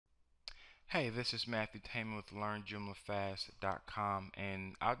Hey, this is Matthew Taman with LearnJoomlaFast.com,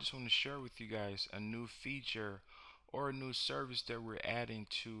 and I just want to share with you guys a new feature or a new service that we're adding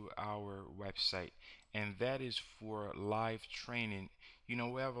to our website, and that is for live training.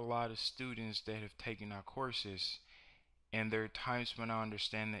 We have a lot of students that have taken our courses, and there are times when I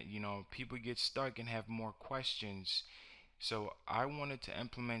understand that, people get stuck and have more questions. So I wanted to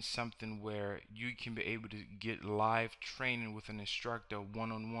implement something where you can be able to get live training with an instructor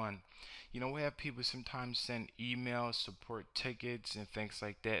one-on-one. We have people sometimes send emails, support tickets, and things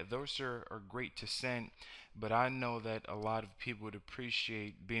like that. Those are great to send, but I know that a lot of people would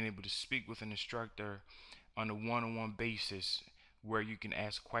appreciate being able to speak with an instructor on a one-on-one basis where you can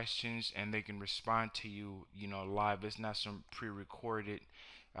ask questions and they can respond to you, live. It's not some pre-recorded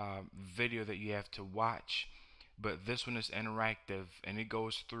video that you have to watch, but this one is interactive and it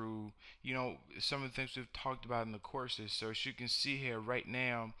goes through some of the things we've talked about in the courses. So as you can see here right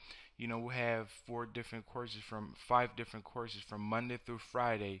now, we have five different courses from Monday through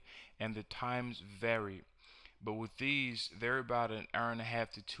Friday, and the times vary, but with these they're about an hour and a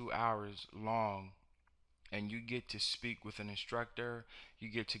half to 2 hours long, and you get to speak with an instructor. You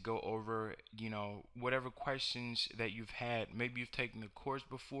get to go over, whatever questions that you've had. Maybe you've taken the course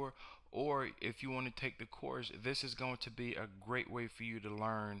before, or if you want to take the course, this is going to be a great way for you to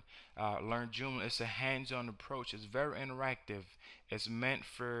learn Joomla. It's a hands-on approach. It's very interactive. It's meant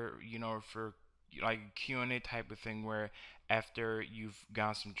for, for like a Q&A type of thing, where after you've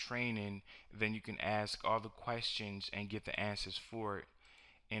got some training, then you can ask all the questions and get the answers for it.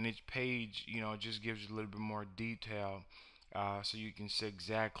 And each page, just gives you a little bit more detail, so you can see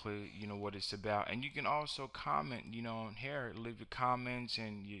exactly, what it's about. And you can also comment, on here, leave your comments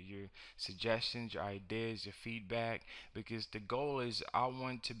and your suggestions, your ideas, your feedback, because the goal is I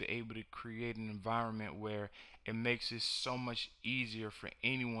want to be able to create an environment where it makes it so much easier for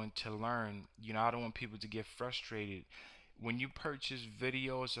anyone to learn. I don't want people to get frustrated when you purchase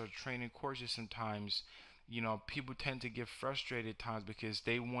videos or training courses. Sometimes people tend to get frustrated at times because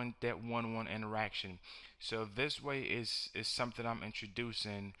they want that one-on-one interaction. So this way is something I'm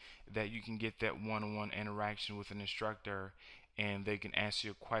introducing, that you can get that one-on-one interaction with an instructor, and they can answer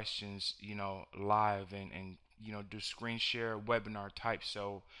your questions, live, and do screen share webinar type,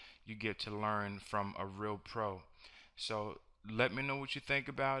 so you get to learn from a real pro. So let me know what you think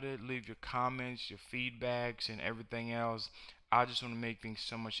about it. Leave your comments, your feedbacks, and everything else. I just want to make things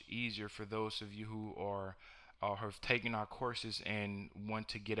so much easier for those of you who are have taken our courses and want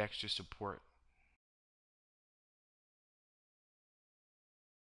to get extra support.